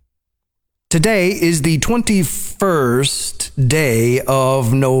Today is the 21st day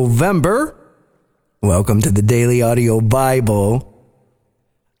of November. Welcome to the Daily Audio Bible.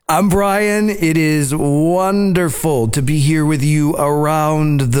 I'm Brian. It is wonderful to be here with you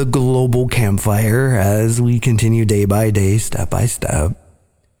around the global campfire as we continue day by day, step by step.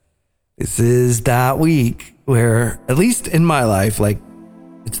 This is that week where, at least in my life,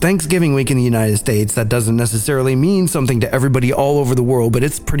 it's Thanksgiving week in the United States. That doesn't necessarily mean something to everybody all over the world, but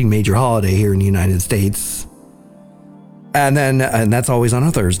it's a pretty major holiday here in the United States. And that's always on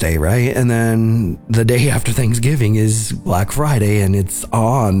a Thursday, right? And then the day after Thanksgiving is Black Friday, and it's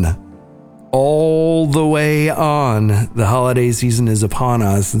on. All the way on. The holiday season is upon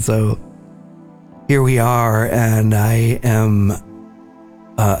us. And so here we are, and I am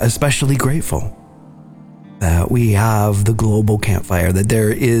especially grateful that we have the global campfire, that there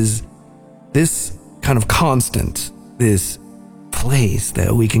is this kind of constant, this place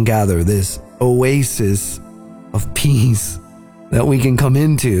that we can gather, this oasis of peace that we can come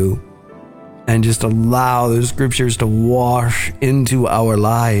into and just allow the scriptures to wash into our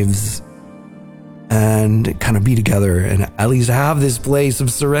lives and kind of be together and at least have this place of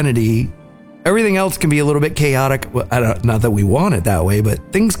serenity. Everything else can be a little bit chaotic. Well, not that we want it that way,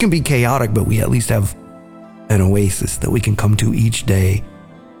 but things can be chaotic, but we at least have an oasis that we can come to each day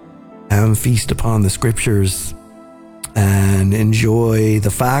and feast upon the scriptures and enjoy the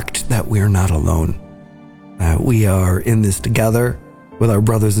fact that we're not alone. We are in this together with our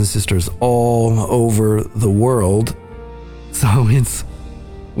brothers and sisters all over the world. So it's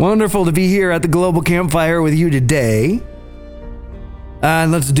wonderful to be here at the Global Campfire with you today.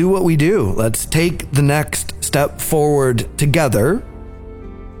 And let's do what we do. Let's take the next step forward together.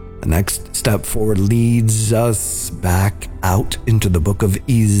 The next step forward leads us back out into the book of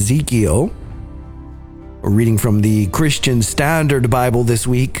Ezekiel. We're reading from the Christian Standard Bible this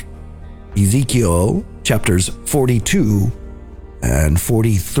week, Ezekiel chapters 42 and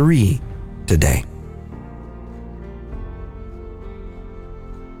 43 today.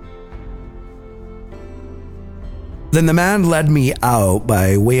 Then the man led me out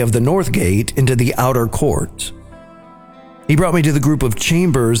by way of the north gate into the outer court. He brought me to the group of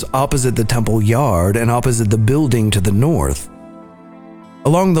chambers opposite the temple yard and opposite the building to the north.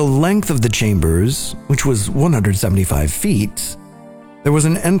 Along the length of the chambers, which was 175 feet, there was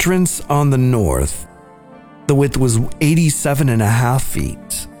an entrance on the north. The width was 87.5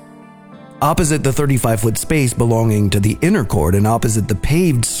 feet. Opposite the 35-foot space belonging to the inner court and opposite the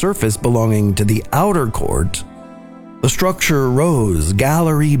paved surface belonging to the outer court, the structure rose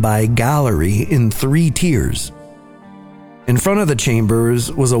gallery by gallery in 3 tiers. In front of the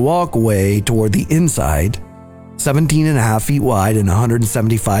chambers was a walkway toward the inside, 17.5 feet wide and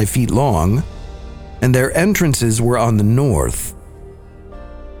 175 feet long, and their entrances were on the north.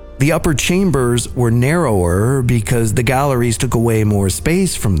 The upper chambers were narrower because the galleries took away more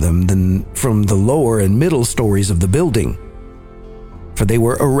space from them than from the lower and middle stories of the building. For they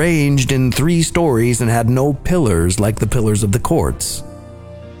were arranged in 3 stories and had no pillars like the pillars of the courts.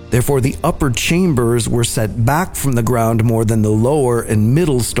 Therefore, the upper chambers were set back from the ground more than the lower and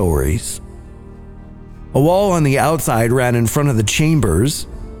middle stories. A wall on the outside ran in front of the chambers,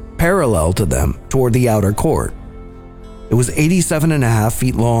 parallel to them, toward the outer court. It was 87.5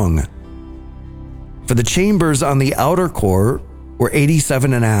 feet long. For the chambers on the outer court were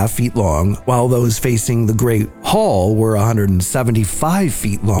 87.5 feet long, while those facing the great hall were 175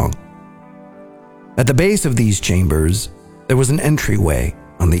 feet long. At the base of these chambers, there was an entryway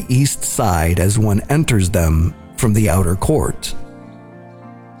on the east side as one enters them from the outer court.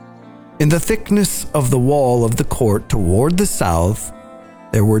 In the thickness of the wall of the court toward the south,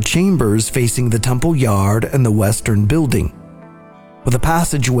 there were chambers facing the temple yard and the western building, with a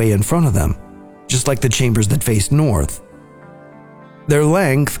passageway in front of them, just like the chambers that faced north. Their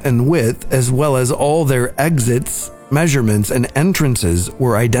length and width, as well as all their exits, measurements, and entrances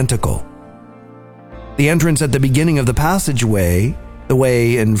were identical. The entrance at the beginning of the passageway, the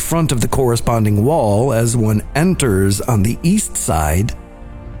way in front of the corresponding wall as one enters on the east side,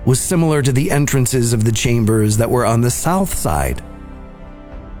 was similar to the entrances of the chambers that were on the south side.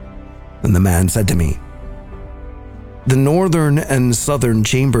 Then the man said to me, "The northern and southern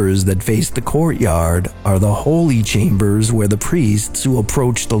chambers that face the courtyard are the holy chambers where the priests who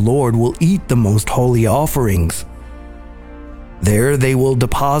approach the Lord will eat the most holy offerings. There they will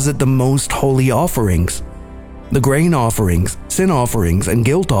deposit the most holy offerings, the grain offerings, sin offerings, and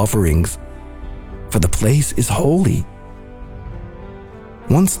guilt offerings, for the place is holy.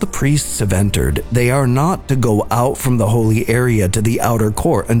 Once the priests have entered, they are not to go out from the holy area to the outer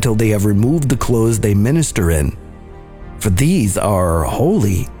court until they have removed the clothes they minister in, for these are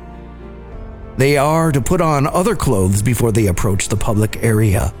holy. They are to put on other clothes before they approach the public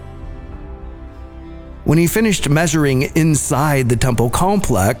area. When he finished measuring inside the temple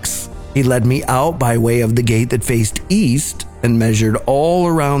complex, he led me out by way of the gate that faced east and measured all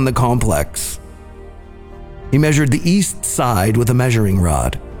around the complex. He measured the east side with a measuring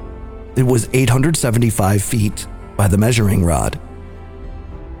rod. It was 875 feet by the measuring rod.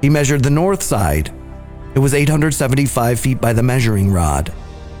 He measured the north side. It was 875 feet by the measuring rod.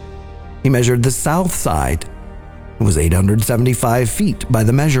 He measured the south side. It was 875 feet by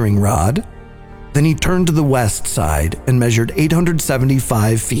the measuring rod. Then he turned to the west side and measured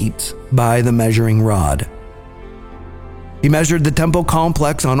 875 feet by the measuring rod. He measured the temple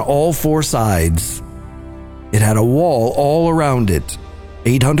complex on all four sides. It had a wall all around it,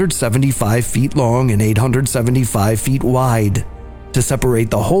 875 feet long and 875 feet wide, to separate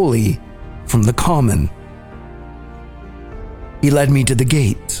the holy from the common. He led me to the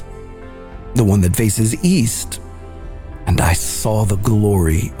gate, the one that faces east, and I saw the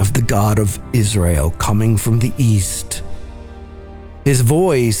glory of the God of Israel coming from the east. His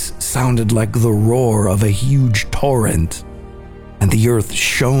voice sounded like the roar of a huge torrent, and the earth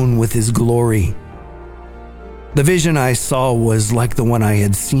shone with his glory. The vision I saw was like the one I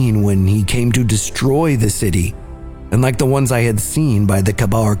had seen when he came to destroy the city, and like the ones I had seen by the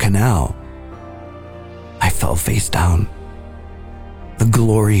Kabar Canal. I fell face down. The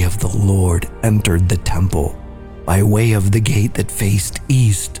glory of the Lord entered the temple by way of the gate that faced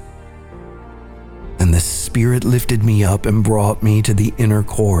east. And the Spirit lifted me up and brought me to the inner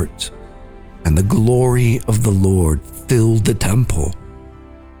court, and the glory of the Lord filled the temple.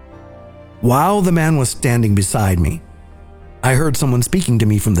 While the man was standing beside me, I heard someone speaking to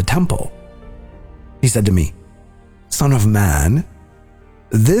me from the temple. He said to me, "Son of man,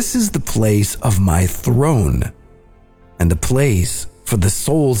 this is the place of my throne, and the place for the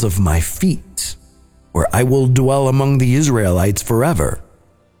soles of my feet, where I will dwell among the Israelites forever.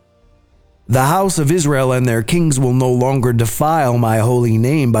 The house of Israel and their kings will no longer defile my holy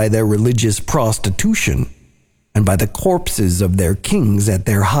name by their religious prostitution and by the corpses of their kings at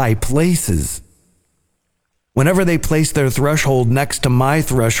their high places. Whenever they place their threshold next to my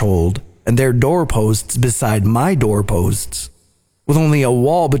threshold and their doorposts beside my doorposts, with only a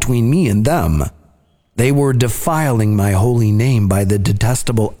wall between me and them, they were defiling my holy name by the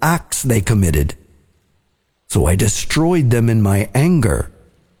detestable acts they committed. So I destroyed them in my anger.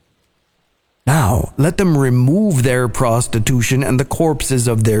 Now let them remove their prostitution and the corpses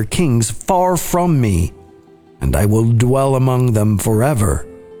of their kings far from me, and I will dwell among them forever.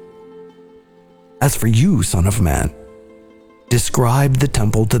 As for you, son of man, describe the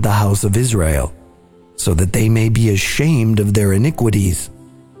temple to the house of Israel, so that they may be ashamed of their iniquities.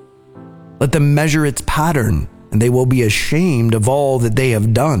 Let them measure its pattern, and they will be ashamed of all that they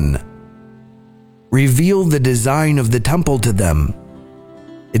have done. Reveal the design of the temple to them,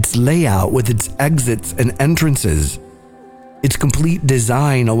 its layout with its exits and entrances, its complete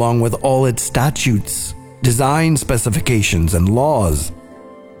design along with all its statutes, design specifications, and laws.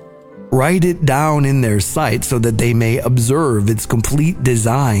 Write it down in their sight so that they may observe its complete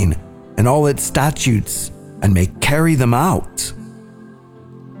design and all its statutes and may carry them out.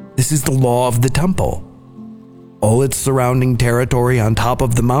 This is the law of the temple. All its surrounding territory on top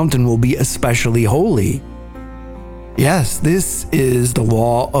of the mountain will be especially holy. Yes, this is the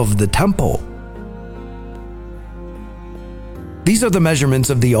law of the temple. These are the measurements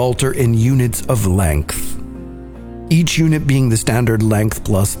of the altar in units of length, each unit being the standard length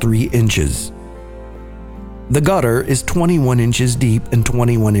plus 3 inches. The gutter is 21 inches deep and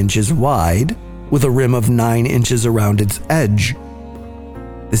 21 inches wide, with a rim of 9 inches around its edge.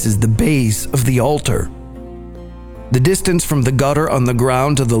 This is the base of the altar. The distance from the gutter on the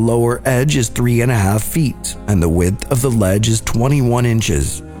ground to the lower edge is 3.5 feet, and the width of the ledge is 21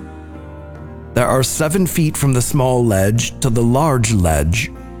 inches. There are 7 feet from the small ledge to the large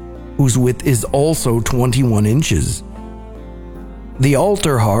ledge, whose width is also 21 inches. The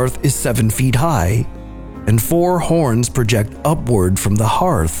altar hearth is 7 feet high, and 4 horns project upward from the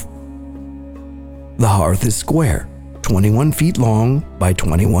hearth. The hearth is square, 21 feet long by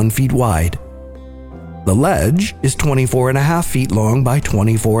 21 feet wide. The ledge is 24.5 feet long by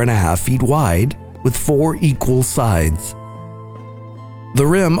 24.5 feet wide, with 4 equal sides. The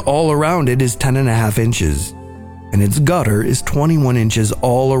rim all around it is 10.5 inches, and its gutter is 21 inches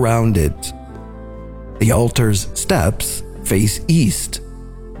all around it. The altar's steps face east.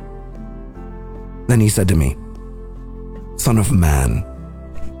 Then he said to me, "Son of man,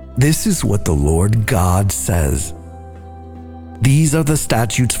 this is what the Lord God says. These are the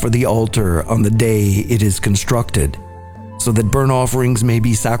statutes for the altar on the day it is constructed, so that burnt offerings may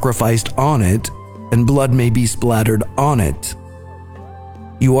be sacrificed on it, and blood may be splattered on it.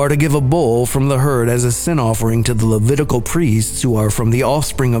 You are to give a bull from the herd as a sin offering to the Levitical priests who are from the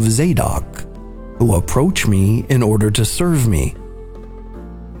offspring of Zadok, who approach me in order to serve me.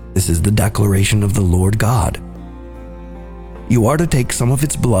 This is the declaration of the Lord God. You are to take some of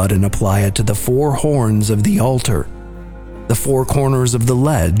its blood and apply it to the 4 horns of the altar, the 4 corners of the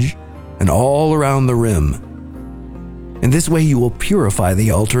ledge, and all around the rim. In this way you will purify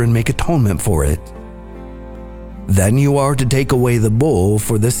the altar and make atonement for it. Then you are to take away the bull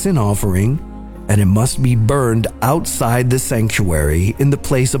for the sin offering, and it must be burned outside the sanctuary in the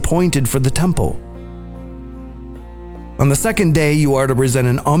place appointed for the temple. On the 2nd day you are to present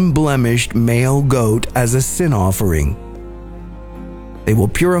an unblemished male goat as a sin offering. They will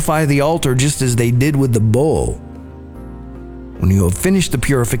purify the altar just as they did with the bull. When you have finished the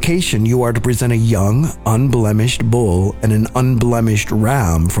purification, you are to present a young, unblemished bull and an unblemished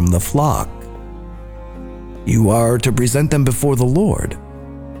ram from the flock. You are to present them before the Lord.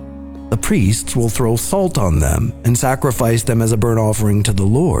 The priests will throw salt on them and sacrifice them as a burnt offering to the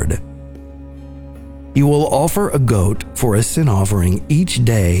Lord. You will offer a goat for a sin offering each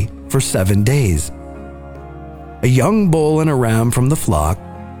day for 7 days. A young bull and a ram from the flock,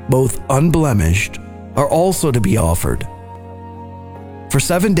 both unblemished, are also to be offered. For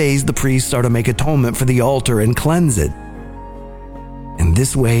 7 days the priests are to make atonement for the altar and cleanse it. In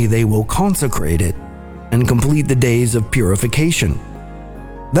this way they will consecrate it and complete the days of purification.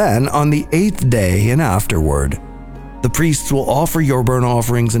 Then on the 8th day and afterward, the priests will offer your burnt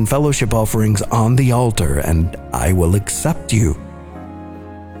offerings and fellowship offerings on the altar, and I will accept you.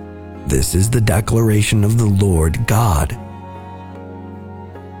 This is the declaration of the Lord God.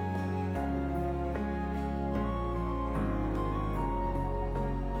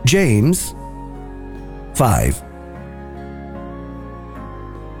 James 5.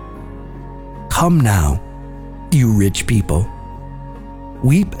 Come now, you rich people.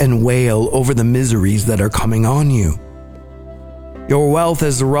 Weep and wail over the miseries that are coming on you. Your wealth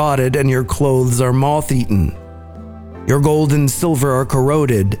has rotted and your clothes are moth-eaten. Your gold and silver are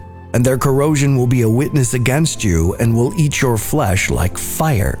corroded, and their corrosion will be a witness against you and will eat your flesh like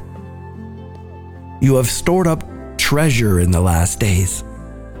fire. You have stored up treasure in the last days.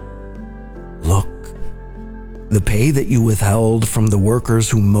 Look, the pay that you withheld from the workers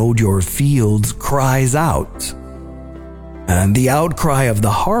who mowed your fields cries out, and the outcry of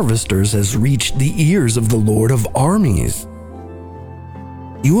the harvesters has reached the ears of the Lord of armies.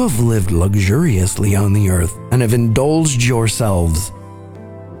 You have lived luxuriously on the earth and have indulged yourselves.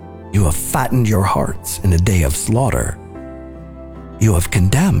 You have fattened your hearts in a day of slaughter. You have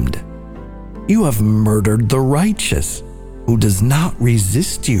condemned. You have murdered the righteous, who does not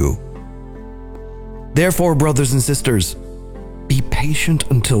resist you. Therefore, brothers and sisters, be patient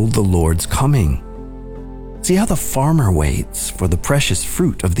until the Lord's coming. See how the farmer waits for the precious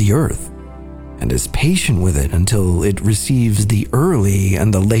fruit of the earth, and is patient with it until it receives the early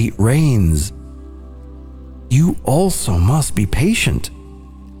and the late rains. You also must be patient.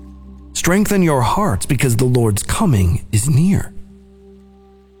 Strengthen your hearts, because the Lord's coming is near.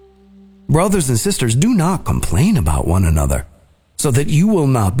 Brothers and sisters, do not complain about one another, so that you will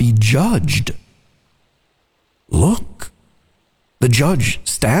not be judged. Look, the judge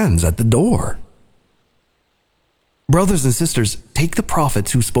stands at the door. Brothers and sisters, take the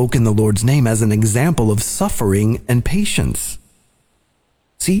prophets who spoke in the Lord's name as an example of suffering and patience.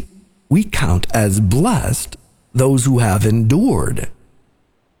 See, we count as blessed those who have endured.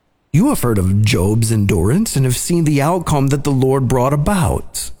 You have heard of Job's endurance and have seen the outcome that the Lord brought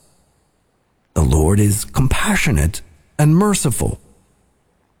about. The Lord is compassionate and merciful.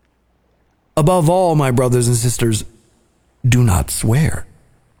 Above all, my brothers and sisters, do not swear,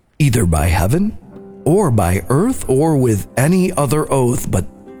 either by heaven or by earth or with any other oath, but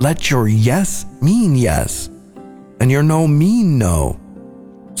let your yes mean yes, and your no mean no,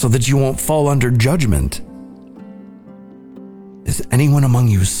 so that you won't fall under judgment. Is anyone among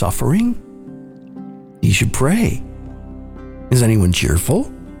you suffering? He should pray. Is anyone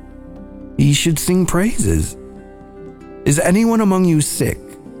cheerful? He should sing praises. Is anyone among you sick?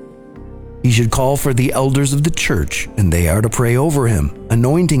 He should call for the elders of the church, and they are to pray over him,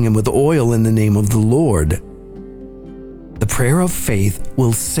 anointing him with oil in the name of the Lord. The prayer of faith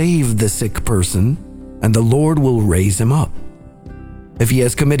will save the sick person, and the Lord will raise him up. If he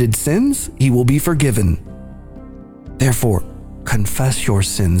has committed sins, he will be forgiven. Therefore, confess your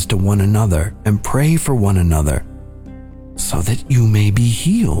sins to one another and pray for one another, so that you may be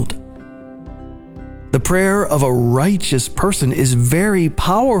healed. The prayer of a righteous person is very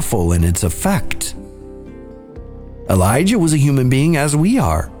powerful in its effect. Elijah was a human being as we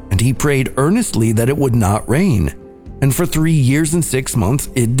are, and he prayed earnestly that it would not rain. And for 3 years and 6 months,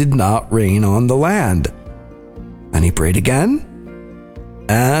 it did not rain on the land. And he prayed again,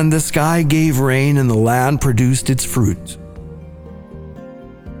 and the sky gave rain and the land produced its fruit.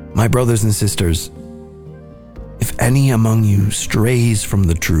 My brothers and sisters, if any among you strays from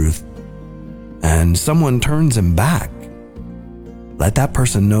the truth, and someone turns him back, let that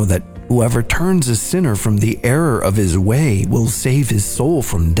person know that whoever turns a sinner from the error of his way will save his soul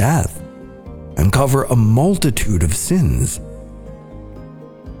from death and cover a multitude of sins.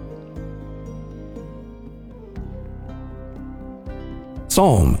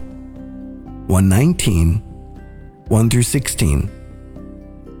 Psalm 119, 1 through 16.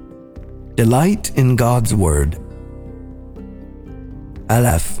 Delight in God's word.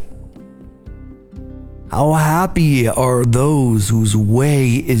 Aleph. How happy are those whose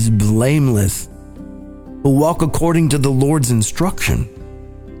way is blameless, who walk according to the Lord's instruction.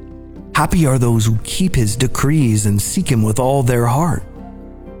 Happy are those who keep his decrees and seek him with all their heart.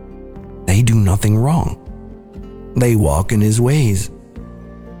 They do nothing wrong. They walk in his ways.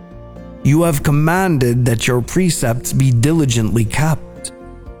 You have commanded that your precepts be diligently kept.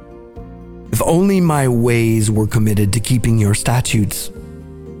 If only my ways were committed to keeping your statutes,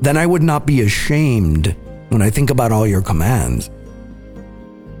 then I would not be ashamed when I think about all your commands.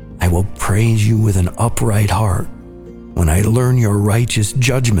 I will praise you with an upright heart when I learn your righteous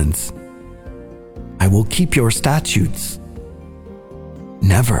judgments. I will keep your statutes.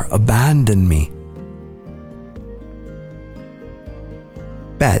 Never abandon me.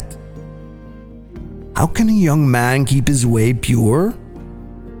 Bet. How can a young man keep his way pure?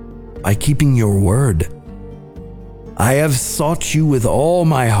 By keeping your word. I have sought you with all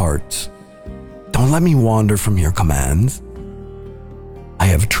my heart. Don't let me wander from your commands. I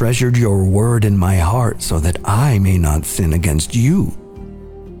have treasured your word in my heart so that I may not sin against you.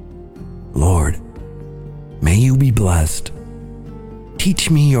 Lord, may you be blessed. Teach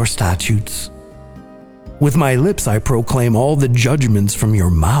me your statutes. With my lips I proclaim all the judgments from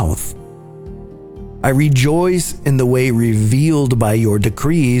your mouth. I rejoice in the way revealed by your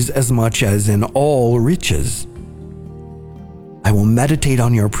decrees as much as in all riches. I will meditate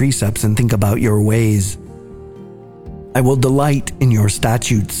on your precepts and think about your ways. I will delight in your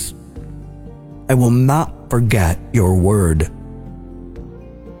statutes. I will not forget your word.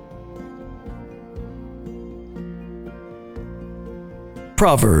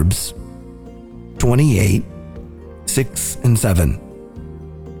 Proverbs 28, 6 and 7.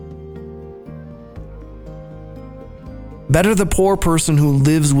 Better the poor person who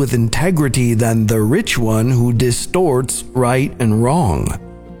lives with integrity than the rich one who distorts right and wrong.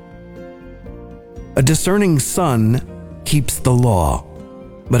 A discerning son keeps the law,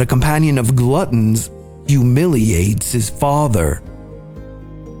 but a companion of gluttons humiliates his father.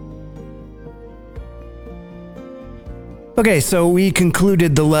 Okay, so we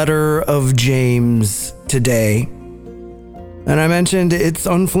concluded the letter of James today. And I mentioned it's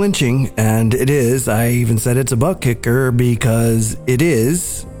unflinching, and it is. I even said it's a butt kicker because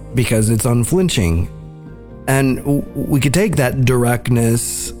it's unflinching. And we could take that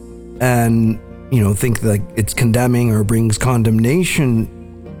directness and, think like it's condemning or brings condemnation.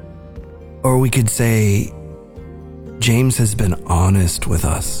 Or we could say James has been honest with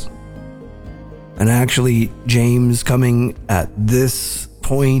us. And actually, James coming at this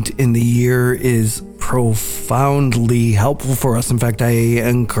point in the year is profoundly helpful for us. In fact, I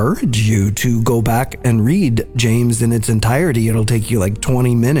encourage you to go back and read James in its entirety. It'll take you like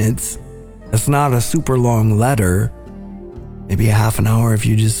 20 minutes. It's not a super long letter. Maybe a half an hour if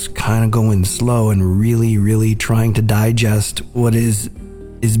you just kind of go in slow and really, really trying to digest what is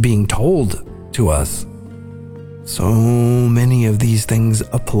being told to us. So many of these things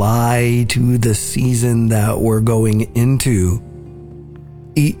apply to the season that we're going into.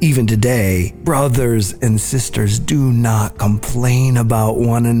 Even today, brothers and sisters, do not complain about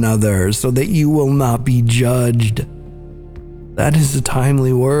one another so that you will not be judged. That is a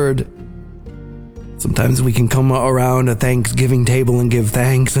timely word. Sometimes we can come around a Thanksgiving table and give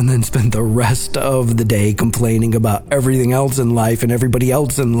thanks and then spend the rest of the day complaining about everything else in life and everybody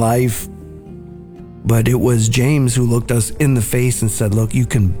else in life. But it was James who looked us in the face and said, look, you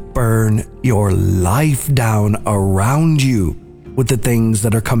can burn your life down around you with the things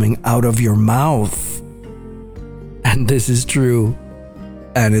that are coming out of your mouth. And this is true.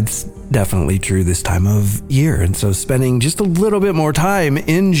 And it's definitely true this time of year. And so spending just a little bit more time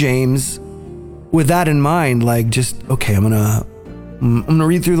in James with that in mind, like just, okay, I'm gonna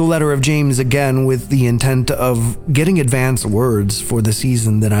read through the letter of James again with the intent of getting advanced words for the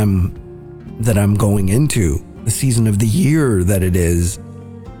season that I'm going into. the season of the year that it is,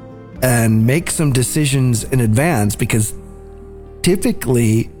 and make some decisions in advance, because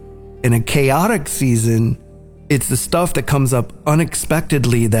typically in a chaotic season, it's the stuff that comes up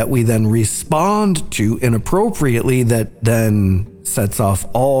unexpectedly that we then respond to inappropriately that then sets off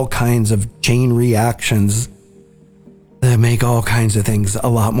all kinds of chain reactions that make all kinds of things a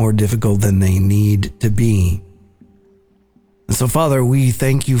lot more difficult than they need to be. And so, Father, we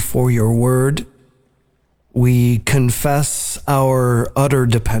thank you for your word. We confess our utter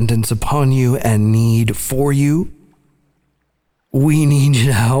dependence upon you and need for you. We need you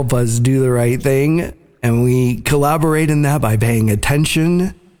to help us do the right thing. And we collaborate in that by paying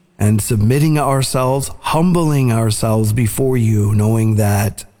attention and submitting ourselves, humbling ourselves before you, knowing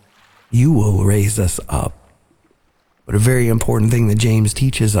that you will raise us up. But a very important thing that James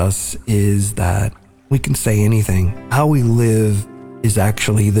teaches us is that we can say anything. How we live is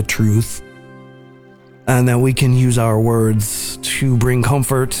actually the truth. And that we can use our words to bring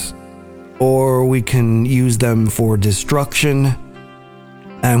comfort, or we can use them for destruction.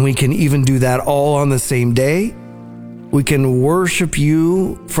 And we can even do that all on the same day. We can worship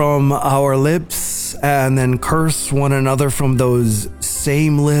you from our lips and then curse one another from those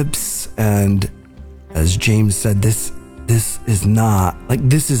same lips. And as James said, this is not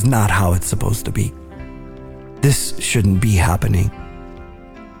how it's supposed to be. This shouldn't be happening.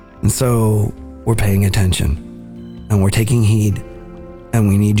 And so we're paying attention and we're taking heed, and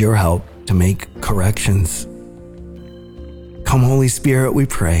we need your help to make corrections. Come, Holy Spirit, we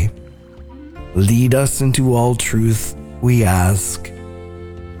pray. Lead us into all truth, we ask.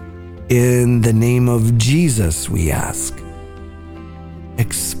 In the name of Jesus, we ask.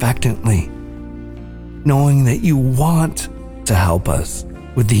 Expectantly, knowing that you want to help us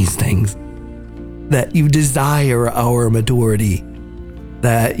with these things, that you desire our maturity,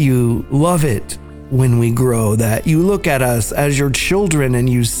 that you love it when we grow, that you look at us as your children and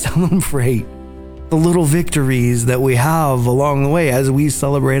you celebrate the little victories that we have along the way as we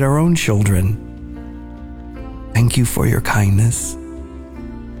celebrate our own children. Thank you for your kindness.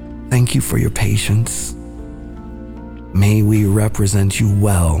 Thank you for your patience. May we represent you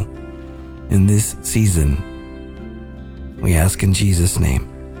well in this season. We ask in Jesus' name.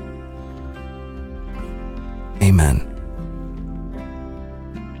 Amen.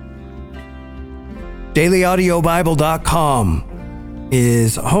 DailyAudioBible.com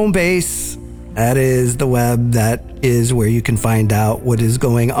is home base. That is the web. That is where you can find out what is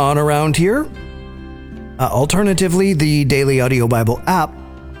going on around here. Alternatively, the Daily Audio Bible app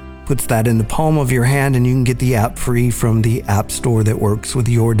puts that in the palm of your hand, and you can get the app free from the app store that works with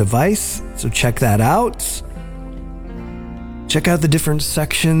your device. So check that out. Check out the different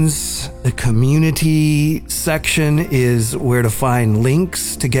sections. The community section is where to find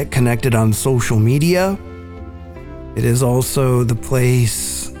links to get connected on social media. It is also a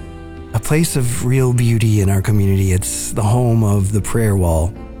place of real beauty in our community. It's the home of the prayer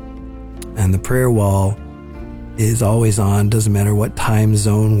wall. And the prayer wall is always on. Doesn't matter what time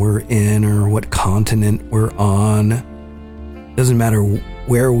zone we're in or what continent we're on. Doesn't matter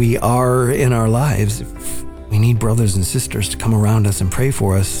where we are in our lives. If we need brothers and sisters to come around us and pray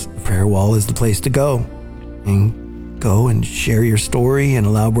for us, the prayer wall is the place to go. And go and share your story and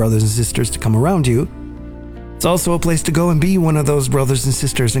allow brothers and sisters to come around you. It's also a place to go and be one of those brothers and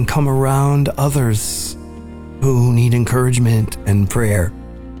sisters and come around others who need encouragement and prayer.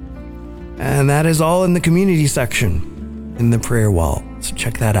 And that is all in the community section in the prayer wall. So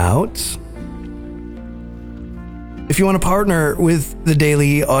check that out. If you want to partner with the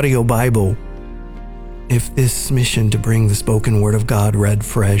Daily Audio Bible, if this mission to bring the spoken word of God read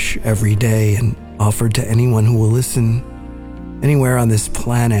fresh every day and offered to anyone who will listen anywhere on this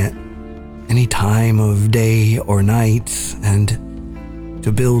planet, any time of day or night, and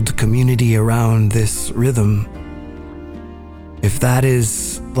to build community around this rhythm, if that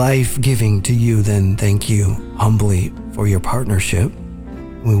is life-giving to you, then thank you humbly for your partnership.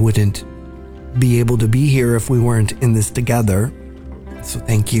 We wouldn't be able to be here if we weren't in this together. So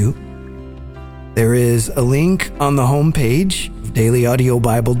thank you. There is a link on the homepage of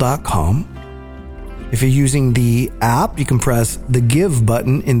DailyAudioBible.com. If you're using the app, you can press the Give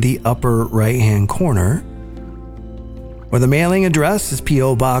button in the upper right-hand corner. Or the mailing address is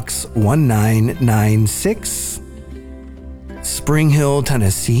P.O. Box 1996, Spring Hill,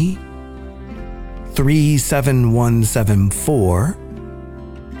 Tennessee, 37174.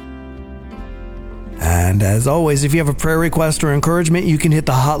 And as always, if you have a prayer request or encouragement, you can hit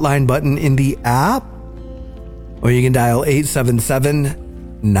the hotline button in the app, or you can dial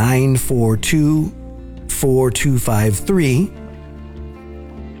 877-942-4253.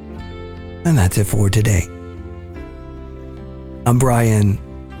 And that's it for today. I'm Brian.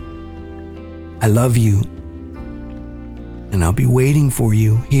 I love you. And I'll be waiting for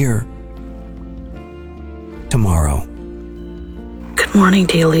you here tomorrow. Good morning,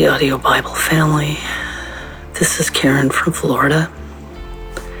 Daily Audio Bible family. This is Karen from Florida.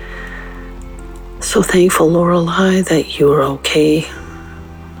 So thankful, Lorelei, that you are okay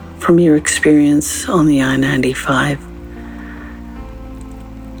from your experience on the I-95.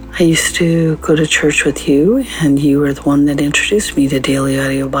 I used to go to church with you, and you were the one that introduced me to Daily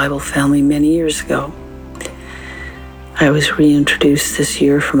Audio Bible family many years ago. I was reintroduced this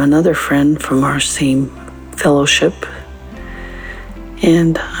year from another friend from our same fellowship,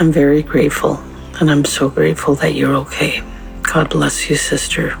 and I'm very grateful, and I'm so grateful that you're okay. God bless you,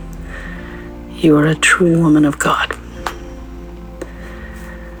 sister. You are a true woman of God.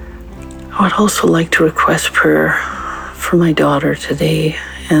 I would also like to request prayer for my daughter today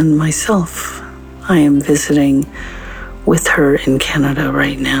and myself. I am visiting with her in Canada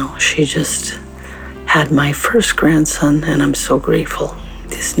right now. She just had my first grandson, and I'm so grateful.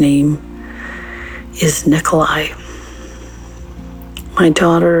 His name is Nikolai. My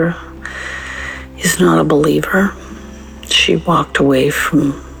daughter is not a believer. She walked away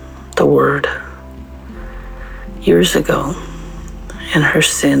from the Word years ago, and her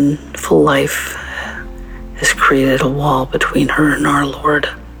sinful life has created a wall between her and our Lord.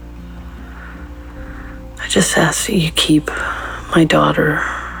 I just ask that you keep my daughter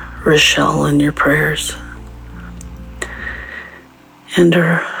Rochelle in your prayers, and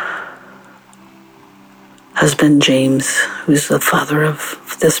her husband James, who's the father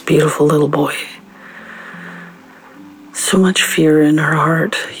of this beautiful little boy. So much fear in her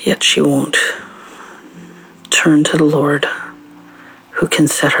heart, yet she won't turn to the Lord who can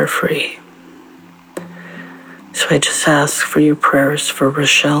set her free. So I just ask for your prayers for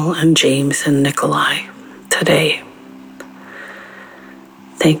Rochelle and James and Nikolai today.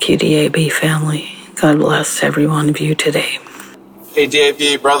 Thank you, DAB family. God bless every one of you today. Hey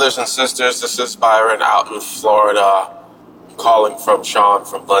DAB brothers and sisters, this is Byron out in Florida. I'm calling from Sean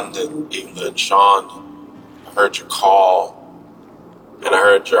from London, England. Sean, I heard your call, and I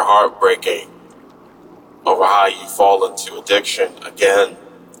heard your heart breaking over how you fall into addiction again.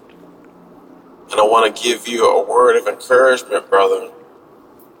 And I want to give you a word of encouragement, brother.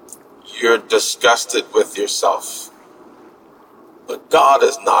 You're disgusted with yourself, but God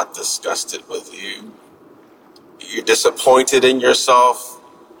is not disgusted with you. You're disappointed in yourself.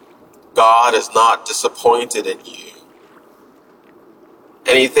 God is not disappointed in you.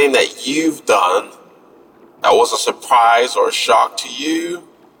 Anything that you've done that was a surprise or a shock to you,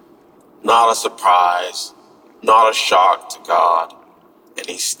 not a surprise, not a shock to God. And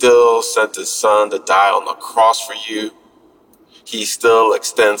he still sent his son to die on the cross for you. He still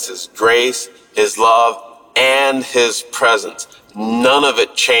extends his grace, his love, and his presence. None of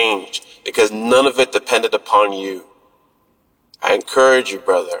it changed because none of it depended upon you. I encourage you,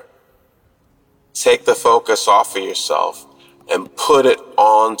 brother, take the focus off of yourself and put it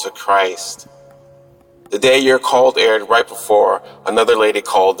on to Christ. The day your call aired right before, another lady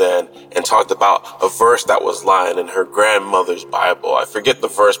called in and talked about a verse that was lying in her grandmother's Bible. I forget the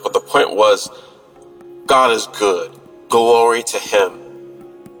verse, but the point was, God is good. Glory to him.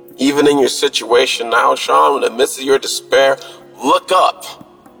 Even in your situation now, Sean, in the midst of your despair, look up.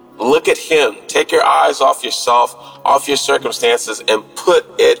 Look at him. Take your eyes off yourself, off your circumstances, and put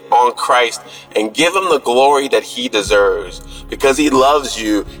it on Christ and give him the glory that he deserves, because he loves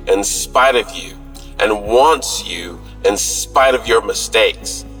you in spite of you and wants you in spite of your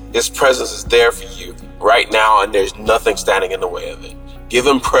mistakes. His presence is there for you right now, and there's nothing standing in the way of it. Give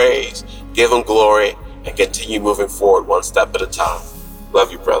him praise, give him glory, and continue moving forward one step at a time.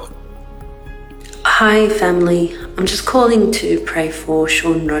 Love you, brother. Hi family, I'm just calling to pray for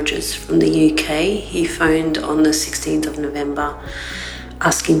Sean Rogers from the UK. He phoned on the 16th of November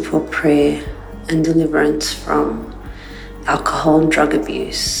asking for prayer and deliverance from alcohol and drug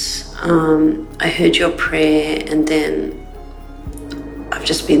abuse. I heard your prayer, and then I've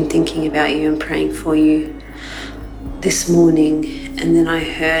just been thinking about you and praying for you this morning, and then I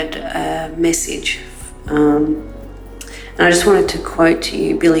heard a message and I just wanted to quote to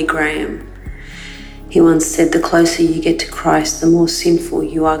you Billy Graham. He once said, "The closer you get to Christ, the more sinful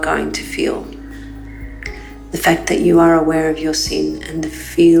you are going to feel. The fact that you are aware of your sin and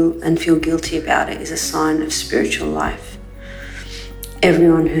feel guilty about it is a sign of spiritual life.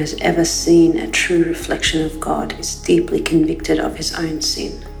 Everyone who has ever seen a true reflection of God is deeply convicted of his own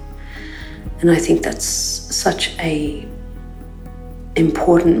sin." And I think that's such a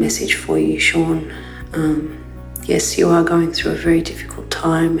important message for you, Sean. Yes, you are going through a very difficult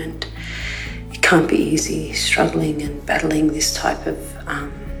time, and it can't be easy struggling and battling this type of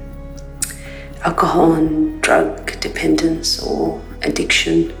alcohol and drug dependence or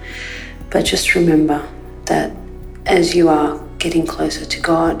addiction. But just remember that as you are getting closer to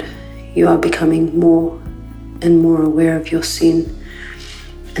God, you are becoming more and more aware of your sin.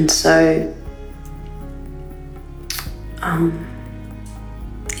 And so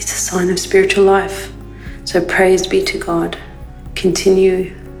it's a sign of spiritual life. So praise be to God.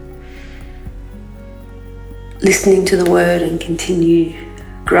 Continue listening to the word and continue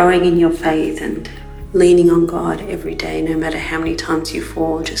growing in your faith and leaning on God every day. No matter how many times you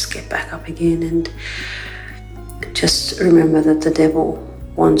fall, just get back up again. And just remember that the devil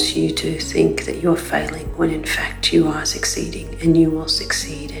wants you to think that you're failing when in fact you are succeeding, and you will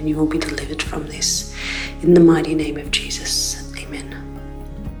succeed and you will be delivered from this. In the mighty name of Jesus, amen.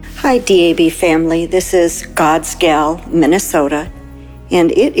 Hi DAB family, this is God's Gal, Minnesota,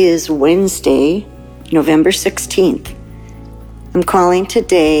 and it is Wednesday, November 16th. I'm calling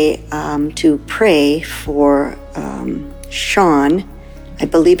today to pray for Sean, I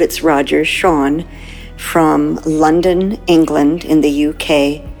believe it's Roger, Sean, from London, England in the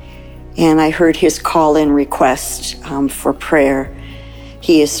UK, and I heard his call-in request for prayer.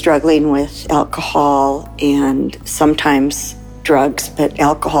 He is struggling with alcohol and sometimes drugs, but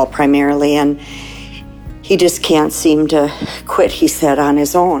alcohol primarily, and he just can't seem to quit, he said, on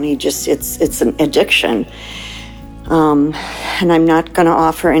his own. It's an addiction. And I'm not going to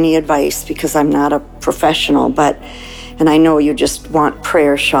offer any advice because I'm not a professional, and I know you just want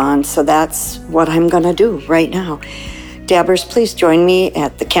prayer, Sean, so that's what I'm going to do right now. Dabbers, please join me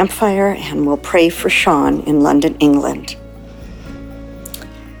at the campfire and we'll pray for Sean in London, England.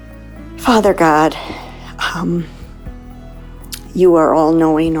 Father God, you are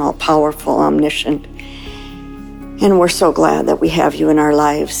all-knowing, all-powerful, omniscient, and we're so glad that we have you in our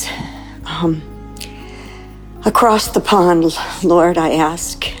lives. Across the pond, Lord, I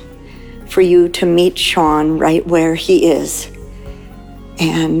ask for you to meet Sean right where he is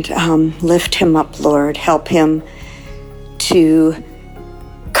and lift him up, Lord. Help him to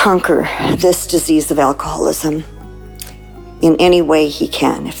conquer this disease of alcoholism in any way he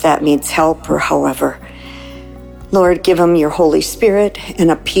can, if that means help or however. Lord, give him your Holy Spirit and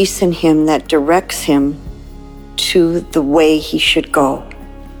a peace in him that directs him to the way he should go.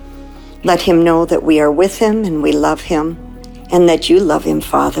 Let him know that we are with him and we love him and that you love him,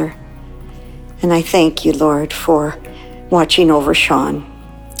 Father. And I thank you, Lord, for watching over Sean.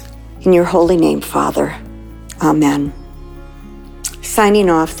 In your holy name, Father. Amen. Signing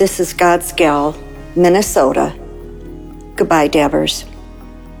off, this is God's Gal, Minnesota. Goodbye, Dabbers.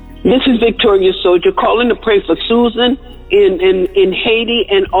 This is Victoria Soldier calling to pray for Susan in Haiti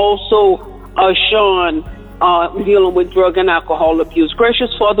and also Sean dealing with drug and alcohol abuse.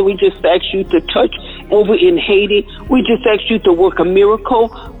 Gracious Father, we just ask you to touch over in Haiti. We just ask you to work a miracle.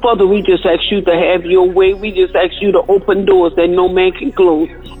 Father, we just ask you to have your way. We just ask you to open doors that no man can close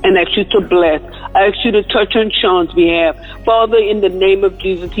and ask you to bless. I ask you to touch on Sean's behalf. Father, in the name of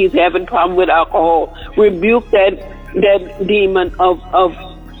Jesus, he's having problem with alcohol. Rebuke that demon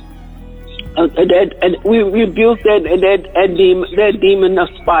we rebuke that demon of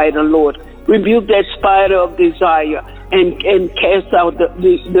spider, Lord. Rebuke that spider of desire and cast out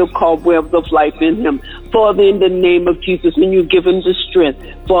the cobwebs of life in him. Father, in the name of Jesus, and you give him the strength,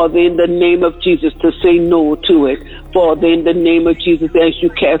 Father, in the name of Jesus, to say no to it. Father, in the name of Jesus, as you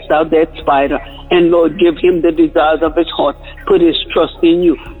cast out that spider, and Lord, give him the desires of his heart. Put his trust in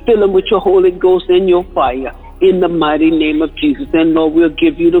you. Fill him with your Holy Ghost and your fire, in the mighty name of Jesus. And Lord, we'll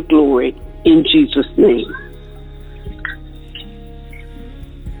give you the glory in Jesus' name.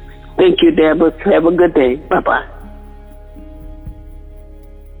 Thank you, Deborah. Have a good day. Bye-bye.